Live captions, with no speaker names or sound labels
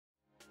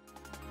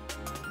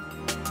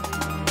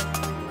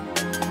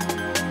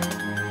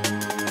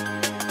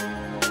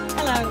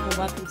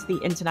welcome to the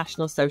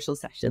International Social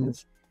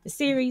Sessions, a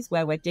series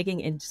where we're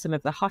digging into some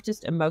of the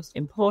hottest and most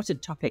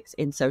important topics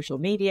in social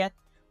media,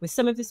 with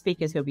some of the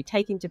speakers who'll be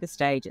taking to the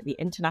stage at the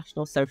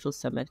International Social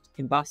Summit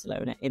in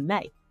Barcelona in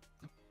May.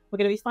 We're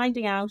going to be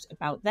finding out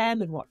about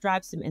them and what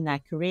drives them in their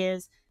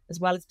careers, as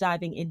well as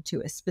diving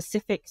into a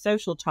specific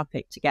social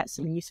topic to get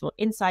some useful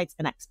insights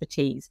and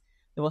expertise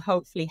that will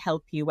hopefully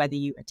help you whether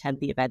you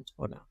attend the event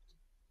or not.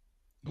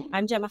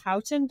 I'm Gemma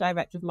Houghton,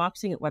 Director of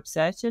Marketing at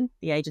Webcertain,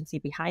 the agency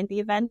behind the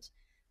event.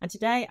 And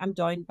today I'm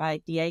joined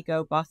by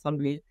Diego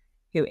Bartolome,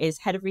 who is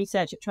Head of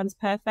Research at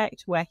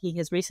TransPerfect, where he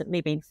has recently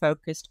been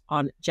focused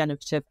on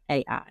generative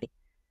AI.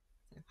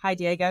 Hi,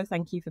 Diego.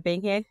 Thank you for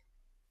being here.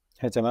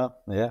 Hey, Gemma.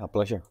 Yeah, a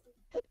pleasure.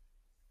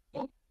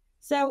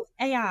 So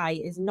AI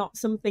is not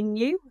something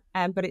new,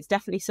 but it's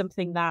definitely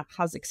something that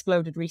has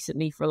exploded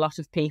recently for a lot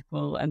of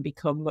people and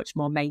become much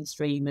more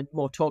mainstream and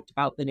more talked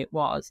about than it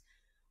was.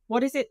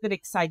 What is it that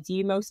excites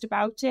you most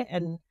about it,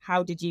 and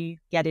how did you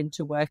get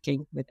into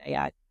working with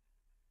AI?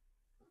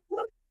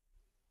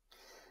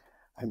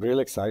 I'm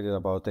really excited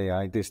about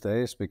AI these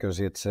days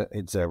because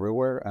it's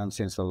everywhere. And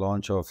since the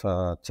launch of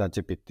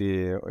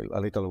ChatGPT a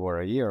little over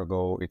a year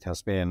ago, it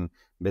has been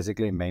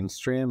basically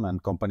mainstream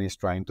and companies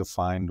trying to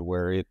find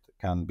where it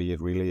can be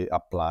really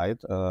applied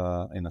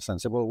in a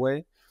sensible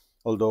way.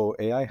 Although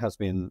AI has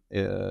been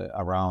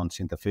around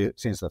since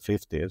the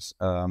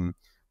 50s.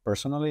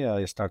 Personally,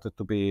 I started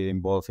to be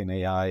involved in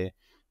AI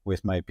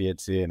with my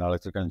PhD in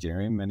electrical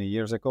engineering many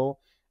years ago.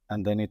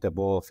 And then it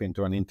evolved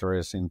into an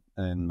interest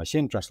in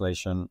machine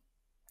translation.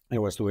 I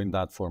was doing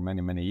that for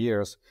many, many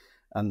years.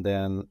 And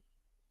then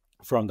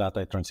from that,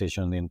 I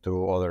transitioned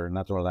into other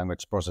natural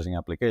language processing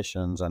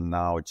applications and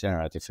now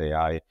generative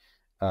AI.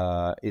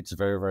 It's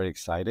very, very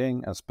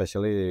exciting,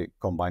 especially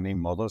combining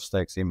models,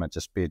 text, image,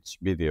 speech,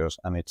 videos.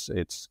 And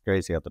it's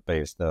crazy at the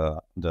pace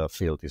the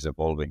field is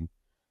evolving.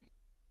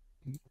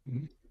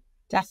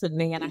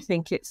 Definitely. And I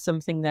think it's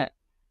something that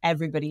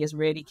everybody is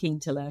really keen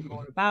to learn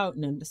more about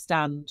and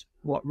understand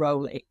what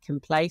role it can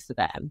play for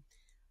them.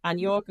 And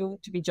you're going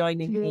to be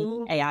joining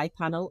the AI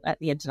panel at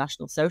the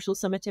International Social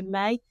Summit in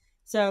May.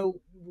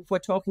 So if we're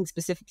talking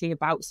specifically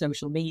about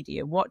social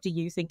media, what do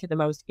you think are the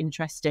most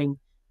interesting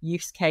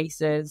use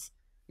cases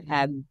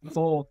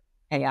for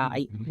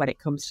AI when it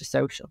comes to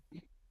social?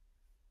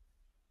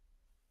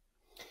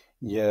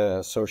 Yeah,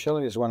 social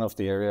is one of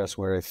the areas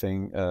where I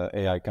think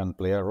AI can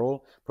play a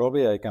role.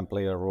 Probably I can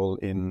play a role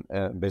in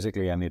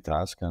basically any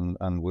task,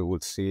 and we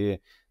would see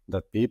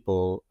that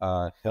people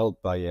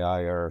helped by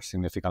AI are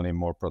significantly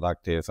more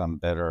productive and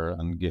better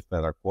and give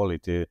better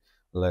quality,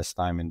 less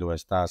time in doing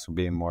tasks,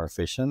 being more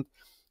efficient.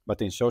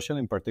 But in social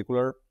in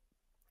particular,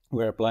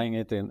 we're applying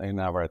it in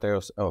a variety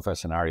of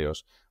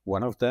scenarios.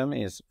 One of them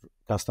is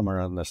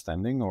customer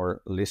understanding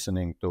or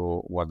listening to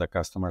what the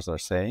customers are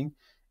saying.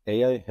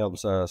 AI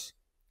helps us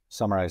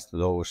summarize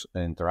those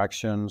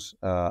interactions,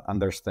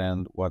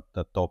 understand what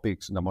the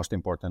most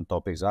important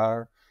topics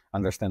are,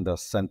 understand the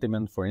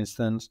sentiment, for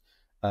instance,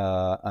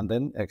 and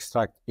then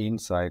extract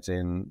insights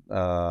in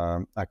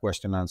a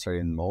question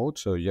answering mode,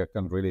 so you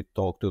can really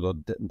talk to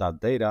that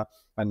data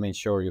and make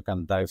sure you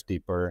can dive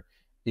deeper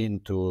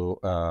into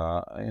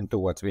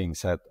what's being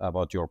said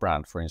about your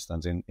brand, for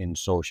instance, in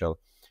social.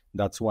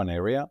 That's one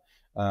area.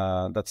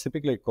 That's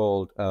typically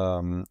called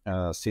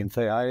synth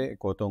AI,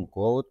 quote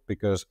unquote,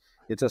 because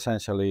it's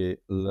essentially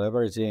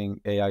leveraging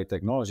AI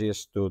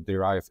technologies to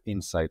derive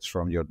insights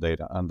from your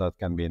data, and that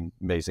can be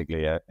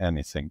basically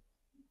anything.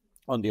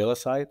 On the other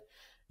side,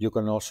 you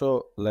can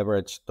also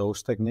leverage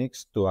those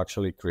techniques to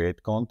actually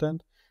create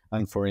content.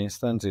 And for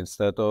instance,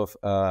 instead of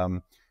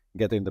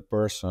getting the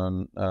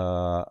person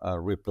a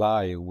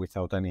reply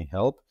without any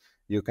help,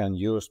 you can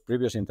use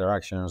previous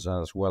interactions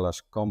as well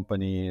as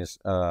companies'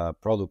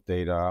 product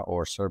data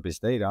or service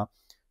data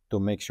to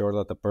make sure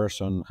that the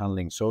person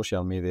handling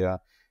social media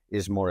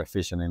is more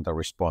efficient in the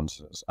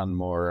responses and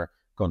more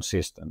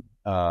consistent.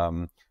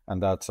 And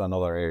that's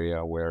another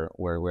area where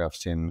we have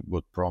seen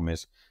good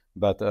promise.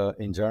 But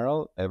in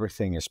general,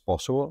 everything is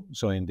possible.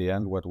 So in the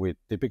end, what we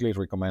typically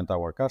recommend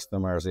our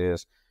customers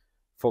is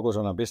focus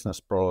on a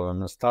business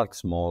problem, start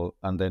small,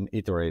 and then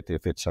iterate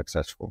if it's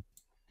successful.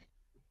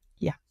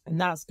 Yeah, and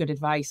that's good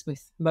advice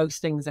with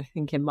most things, I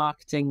think, in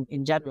marketing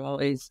in general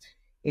is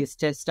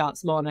to start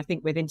small. And I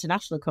think with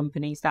international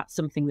companies, that's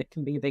something that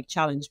can be a big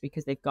challenge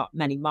because they've got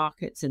many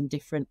markets and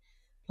different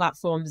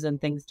platforms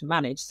and things to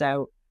manage.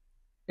 So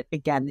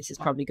again, this is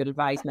probably good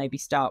advice. Maybe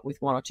start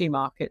with one or two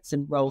markets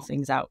and roll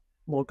things out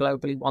more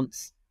globally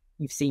once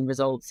you've seen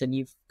results and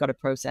you've got a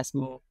process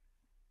more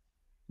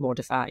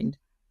defined.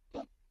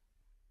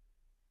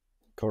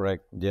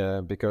 Correct. Yeah,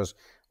 because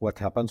what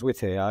happens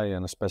with AI,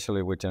 and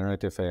especially with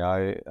generative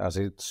AI, as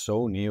it's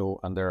so new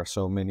and there are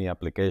so many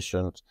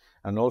applications,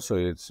 and also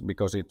it's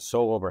because it's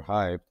so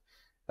overhyped,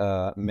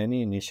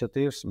 many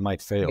initiatives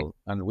might fail,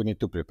 and we need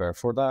to prepare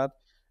for that.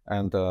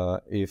 And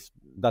if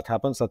that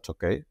happens, that's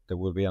okay. There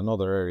will be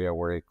another area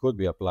where it could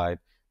be applied.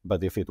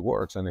 But if it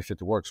works, and if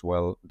it works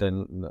well,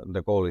 then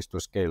the goal is to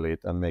scale it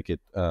and make it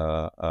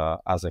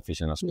as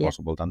efficient as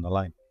possible down the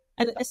line.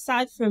 And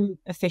aside from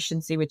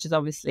efficiency, which is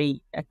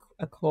obviously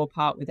a core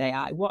part with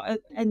AI, what are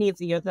any of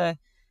the other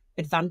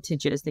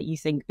advantages that you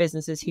think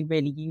businesses who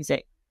really use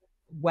it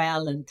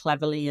well and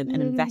cleverly and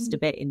invest a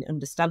bit in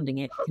understanding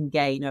it can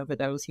gain over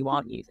those who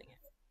aren't using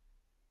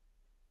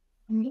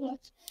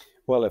it?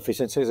 Well,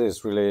 efficiencies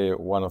is really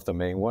one of the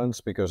main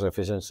ones because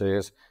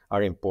efficiencies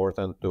are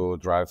important to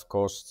drive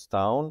costs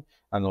down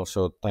and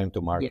also time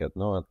to market.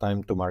 No,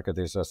 time to market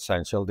is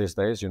essential these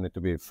days. You need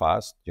to be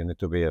fast, you need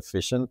to be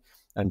efficient,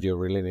 and you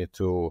really need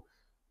to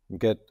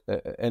get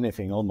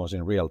anything almost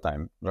in real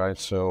time, right?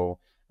 So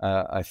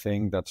I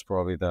think that's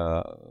probably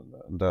the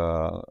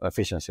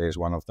efficiency is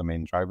one of the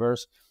main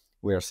drivers.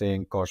 We are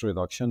seeing cost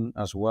reduction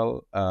as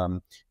well.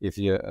 If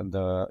you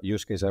the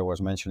use case I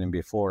was mentioning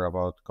before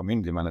about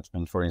community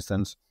management, for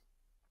instance,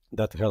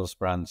 that helps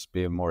brands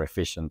be more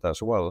efficient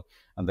as well,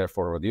 and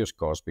therefore reduce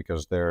costs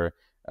because their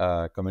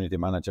community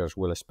managers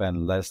will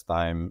spend less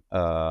time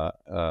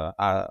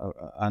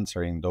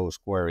answering those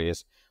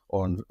queries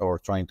on or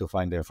trying to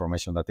find the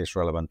information that is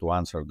relevant to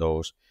answer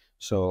those.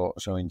 So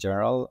in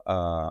general,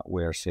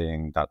 we are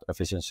seeing that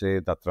efficiency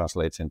that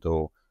translates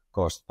into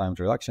cost time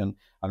reduction.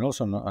 And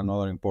also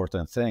another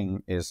important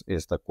thing is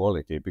the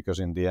quality, because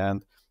in the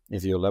end,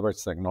 if you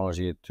leverage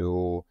technology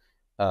to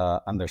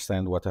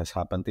understand what has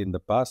happened in the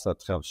past,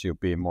 that helps you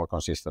be more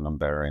consistent and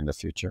better in the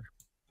future.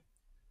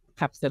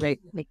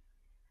 Absolutely.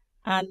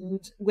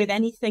 And with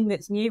anything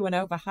that's new and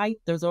overhyped,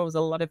 there's always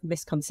a lot of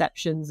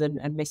misconceptions and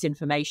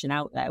misinformation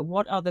out there.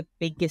 What are the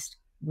biggest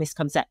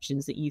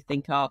misconceptions that you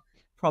think are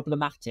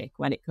problematic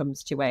when it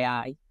comes to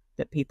AI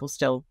that people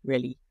still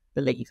really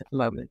believe at the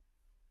moment?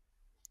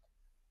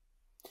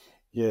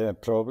 Yeah,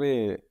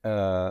 probably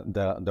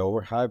the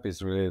overhype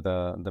is really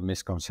the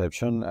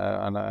misconception.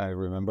 And I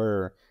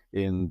remember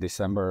in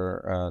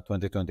December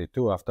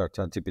 2022, after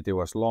ChatGPT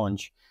was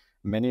launched,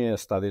 many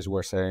studies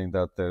were saying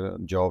that the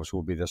jobs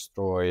will be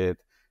destroyed,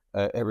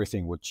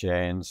 everything would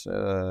change,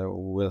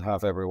 we'll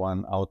have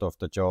everyone out of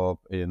the job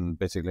in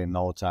basically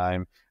no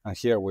time. And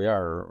here we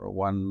are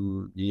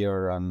 1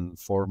 year and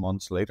 4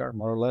 months later,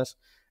 more or less,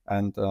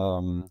 and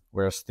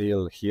we're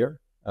still here.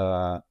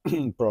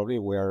 Probably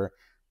we're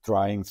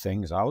trying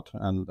things out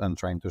and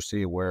trying to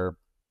see where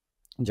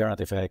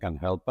generative AI can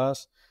help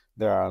us.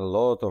 There are a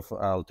lot of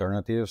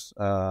alternatives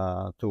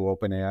to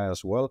OpenAI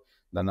as well.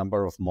 The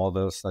number of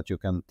models that you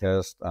can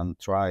test and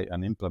try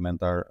and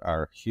implement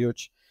are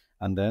huge.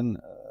 And then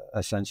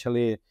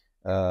essentially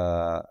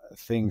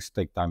things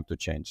take time to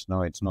change.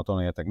 No, it's not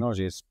only a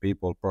technology, it's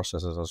people,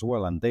 processes as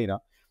well, and data.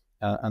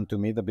 And to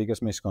me, the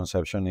biggest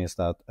misconception is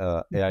that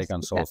AI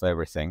can solve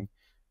everything.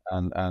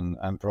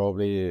 And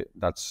probably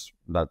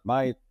that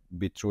might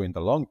be true in the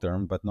long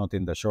term, but not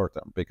in the short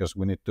term, because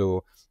we need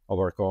to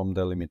overcome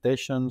the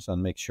limitations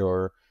and make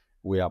sure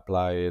we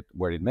apply it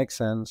where it makes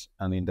sense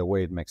and in the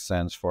way it makes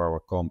sense for our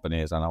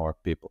companies and our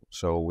people.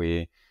 So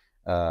we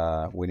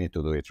need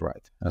to do it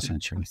right,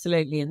 essentially.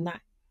 Absolutely. And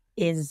that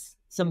is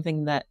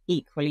something that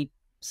equally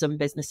some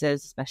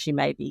businesses, especially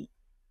maybe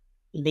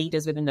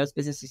leaders within those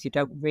businesses who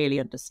don't really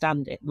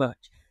understand it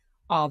much,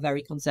 are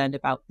very concerned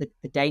about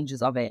the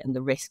dangers of it and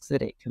the risks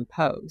that it can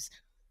pose.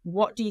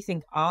 What do you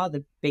think are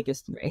the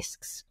biggest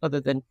risks,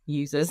 other than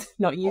users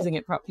not using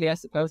it properly, I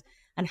suppose?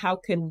 And how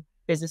can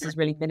businesses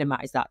really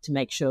minimize that to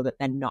make sure that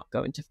they're not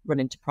going to run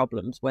into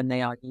problems when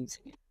they are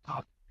using it?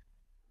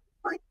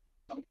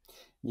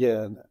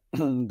 Yeah,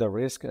 the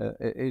risk,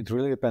 it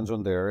really depends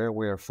on the area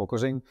we are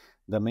focusing.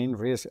 The main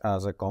risk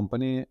as a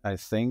company, I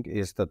think,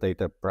 is the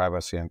data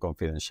privacy and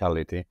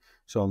confidentiality.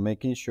 So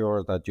making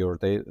sure that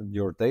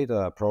your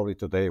data, probably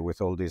today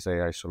with all these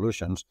AI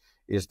solutions,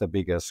 is the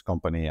biggest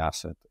company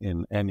asset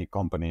in any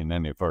company, in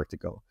any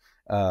vertical.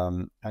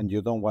 And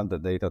you don't want the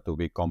data to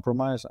be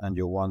compromised, and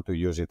you want to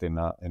use it in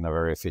a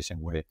very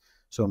efficient way.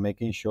 So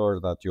making sure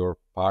that your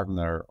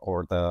partner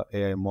or the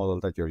AI model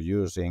that you're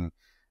using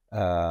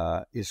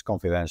is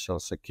confidential,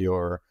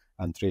 secure,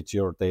 and treats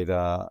your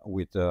data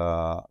with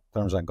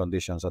terms and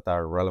conditions that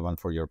are relevant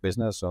for your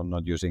business. So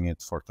not using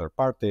it for third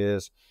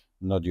parties,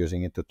 not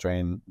using it to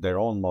train their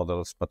own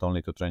models, but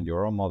only to train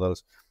your own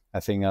models. I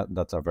think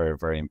that's a very,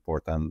 very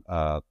important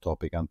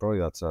topic, and probably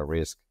that's a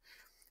risk.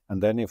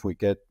 And then if we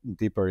get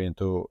deeper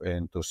into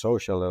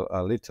social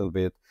a little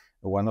bit,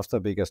 one of the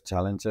biggest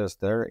challenges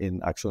there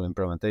in actual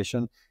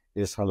implementation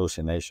is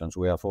hallucinations.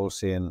 We have all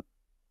seen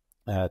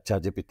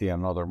ChatGPT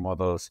and other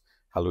models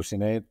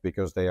hallucinate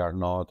because they are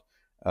not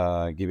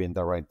giving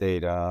the right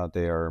data,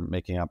 they are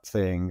making up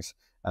things,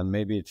 and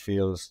maybe it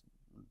feels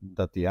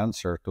that the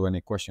answer to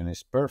any question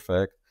is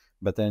perfect,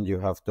 but then you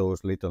have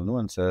those little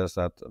nuances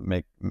that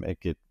make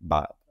it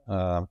bad.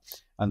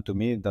 And to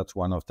me, that's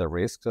one of the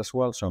risks as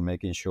well. So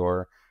making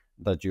sure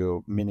that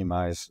you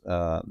minimize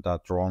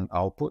that wrong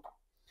output.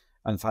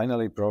 And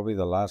finally, probably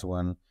the last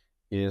one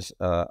is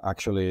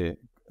actually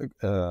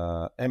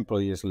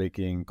employees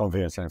leaking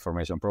confidential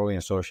information. Probably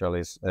in social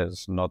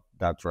is not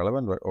that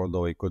relevant,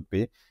 although it could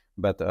be.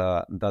 But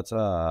that's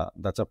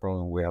a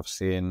problem we have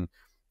seen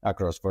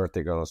across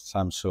verticals.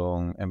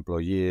 Samsung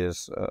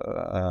employees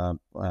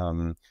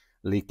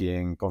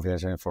leaking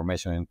confidential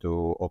information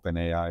into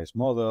OpenAI's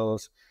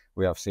models.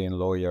 We have seen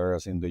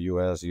lawyers in the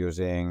US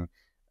using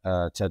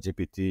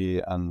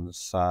ChatGPT and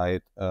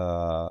cite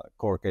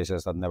court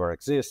cases that never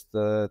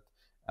existed,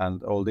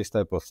 and all these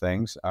type of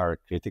things are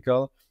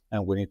critical,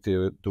 and we need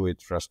to do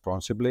it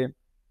responsibly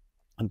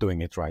and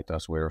doing it right,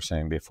 as we were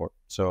saying before.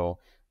 So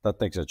that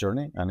takes a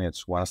journey, and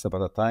it's one step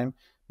at a time,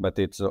 but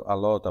it's a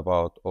lot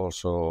about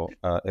also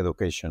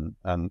education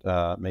and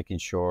making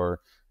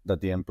sure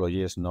that the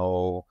employees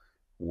know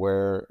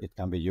where it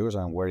can be used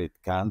and where it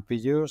can't be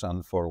used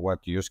and for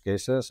what use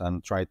cases,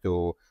 and try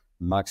to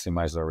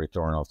maximize the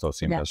return of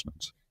those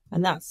investments.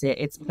 And that's it.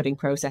 It's putting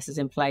processes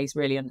in place,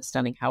 really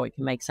understanding how it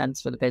can make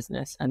sense for the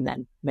business, and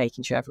then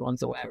making sure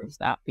everyone's aware of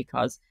that,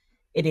 because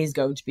it is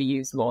going to be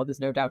used more. There's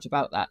no doubt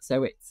about that.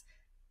 So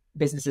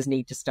businesses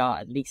need to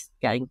start at least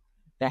getting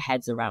their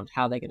heads around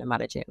how they're going to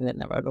manage it within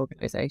their own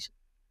organization.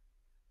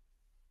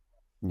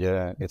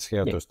 Yeah, it's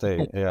here to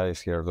stay. AI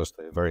is here to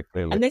stay, very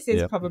clearly. And this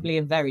is probably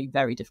a very,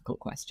 very difficult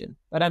question,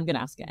 but I'm going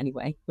to ask it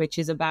anyway, which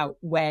is about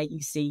where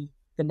you see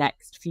the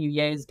next few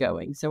years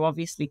going. So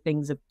obviously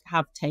things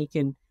have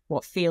taken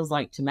what feels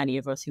like to many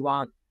of us who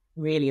aren't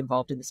really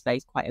involved in the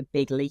space quite a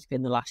big leap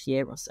in the last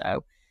year or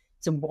so.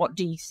 So what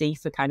do you see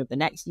for kind of the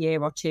next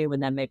year or two,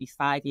 and then maybe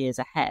 5 years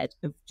ahead,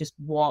 of just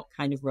what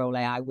kind of role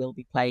AI will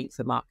be playing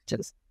for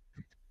marketers?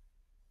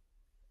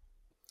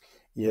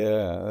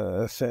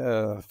 Yeah,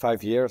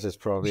 5 years is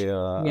probably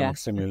an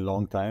extremely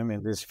long time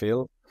in this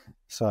field.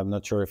 So I'm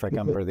not sure if I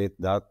can predict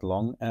that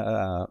long.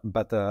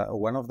 But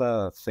one of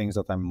the things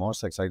that I'm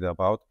most excited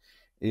about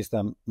is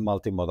the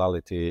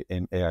multimodality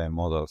in AI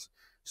models.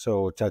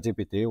 So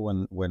ChatGPT,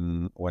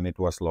 when it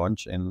was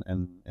launched in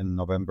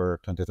November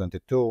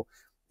 2022,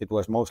 it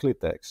was mostly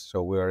text.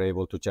 So we were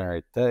able to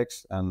generate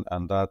text,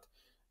 and that,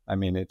 I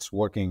mean, it's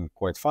working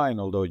quite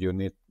fine, although you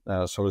need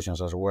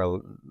solutions as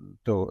well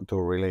to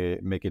really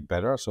make it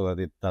better so that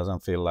it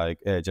doesn't feel like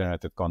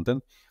generated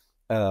content.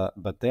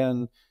 But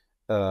then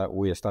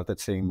we started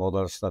seeing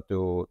models that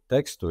do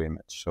text to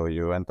image. So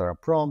you enter a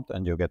prompt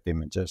and you get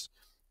images.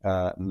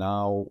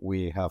 Now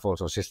we have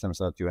also systems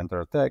that you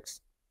enter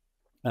text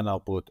and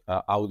output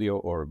audio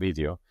or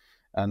video.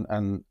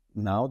 And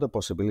now the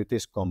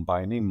possibilities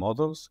combining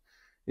models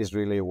is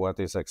really what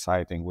is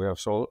exciting. We have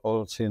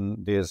all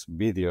seen these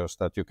videos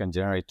that you can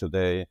generate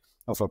today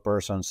of a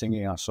person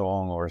singing a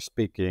song or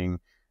speaking,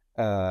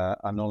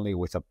 and only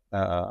with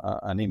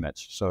an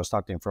image. So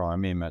starting from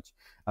an image,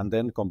 and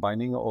then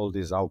combining all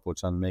these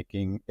outputs and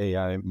making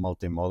AI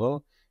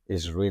multimodal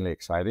is really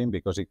exciting,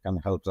 because it can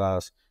help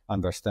us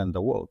understand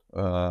the world,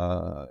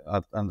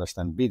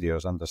 understand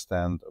videos,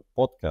 understand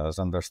podcasts,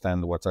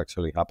 understand what's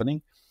actually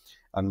happening,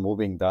 and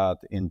moving that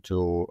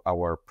into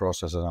our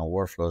processes and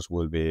workflows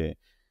will be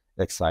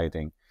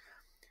exciting.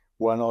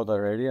 One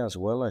other area as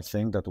well, I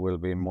think, that will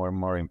be more and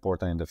more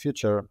important in the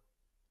future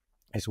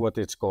is what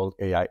it's called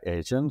AI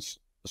agents.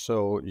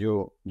 So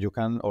you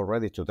can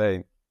already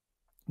today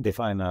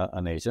define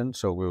an agent.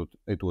 So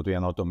it would be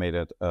an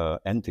automated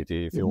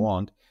entity, if you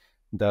want,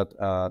 that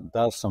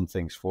does some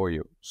things for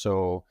you.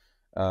 So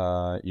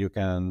you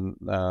can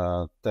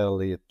tell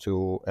it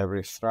to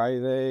every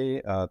Friday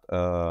at,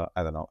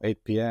 I don't know,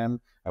 8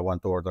 p.m., I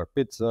want to order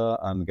pizza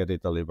and get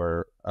it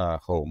delivered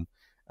home.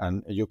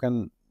 And you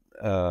can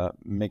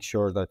make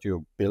sure that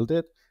you build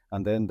it,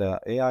 and then the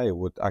AI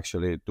would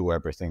actually do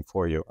everything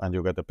for you, and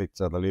you get the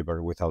pizza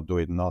delivered without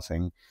doing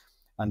nothing.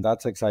 And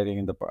that's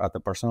exciting at the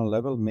personal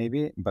level,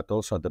 maybe, but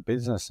also at the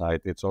business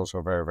side, it's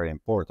also very, very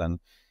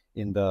important.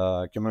 In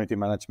the community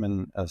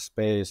management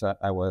space,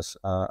 I was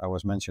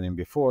mentioning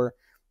before,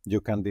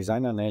 you can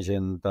design an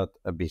agent that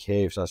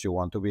behaves as you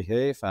want to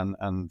behave,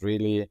 and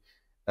really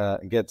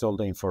gets all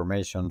the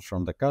information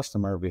from the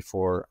customer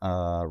before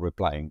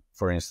replying,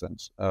 for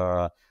instance.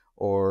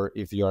 Or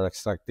if you are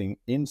extracting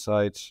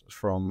insights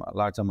from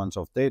large amounts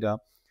of data,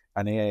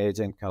 an AI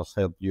agent can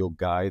help you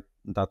guide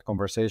that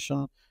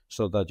conversation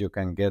so that you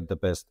can get the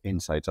best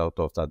insights out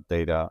of that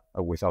data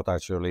without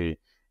actually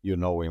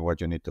knowing what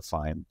you need to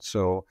find.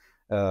 So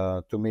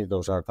to me,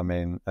 those are the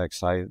main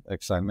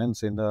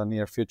excitements in the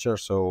near future.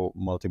 So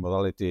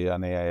multimodality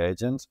and AI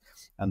agents.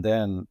 And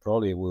then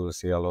probably we will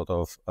see a lot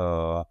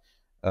of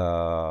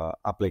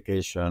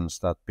applications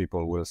that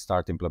people will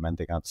start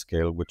implementing at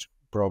scale, which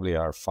probably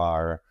are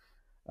far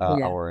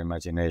our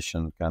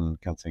imagination can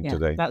think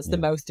today. That's the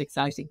most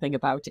exciting thing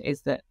about it,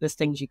 is that there's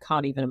things you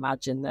can't even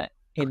imagine that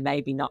in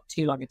maybe not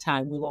too long a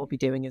time we'll all be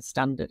doing as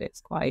standard.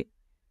 It's quite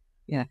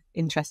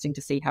interesting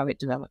to see how it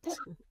develops.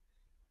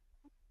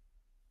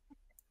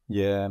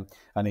 Yeah,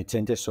 and it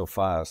changes so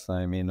fast.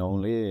 I mean,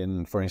 only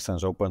in, for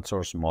instance, open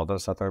source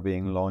models that are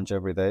being launched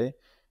every day,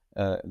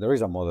 there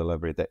is a model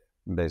every day,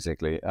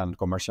 basically. And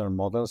commercial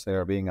models, they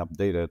are being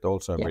updated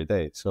also every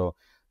day. So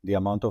the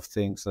amount of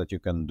things that you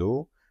can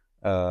do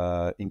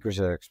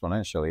increases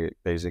exponentially,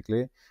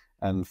 basically.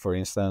 And for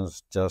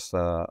instance, just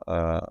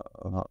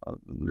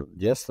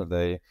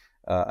yesterday,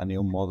 a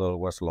new model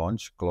was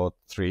launched, Claude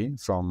 3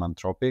 from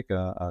Anthropic,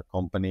 a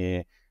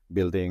company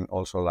building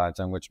also large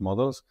language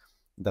models,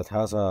 that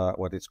has a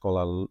what it's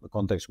called a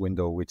context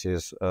window, which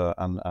is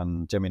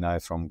and Gemini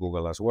from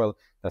Google as well,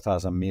 that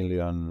has a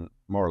million,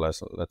 more or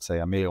less, let's say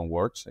a million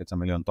words. It's a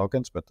million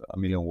tokens, but a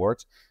million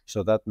words.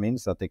 So that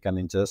means that they can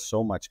ingest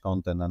so much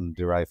content and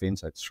derive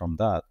insights from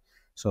that.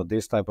 So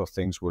these type of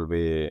things will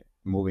be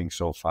moving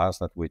so fast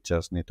that we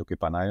just need to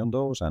keep an eye on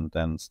those and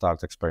then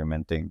start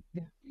experimenting.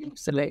 Yeah,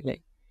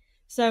 absolutely.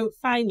 So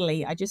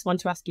finally, I just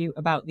want to ask you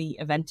about the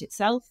event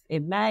itself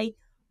in May,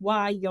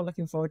 why you're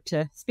looking forward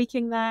to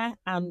speaking there,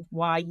 and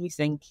why you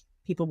think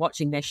people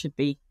watching this should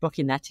be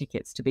booking their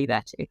tickets to be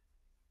there too.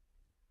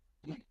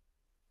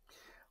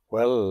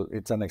 Well,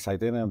 it's an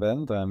exciting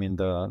event. I mean,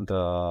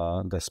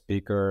 the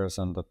speakers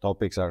and the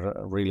topics are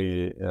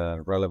really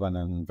relevant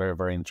and very,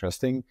 very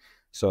interesting.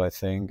 So I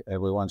think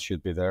everyone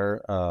should be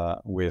there uh,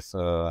 with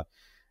a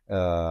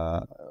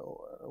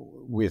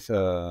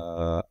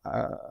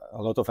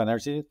lot of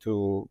energy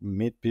to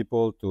meet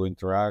people, to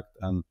interact,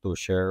 and to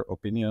share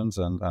opinions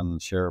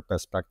and share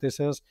best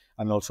practices,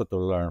 and also to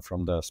learn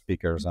from the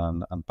speakers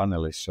and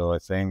panelists. So I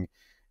think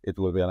it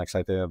will be an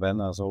exciting event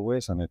as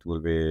always, and it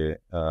will be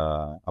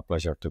a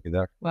pleasure to be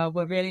there. Well,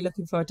 we're really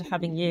looking forward to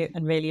having you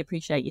and really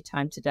appreciate your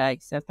time today.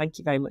 So thank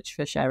you very much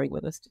for sharing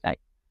with us today.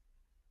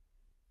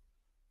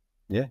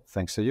 Yeah,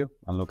 thanks to you.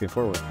 I'm looking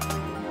forward.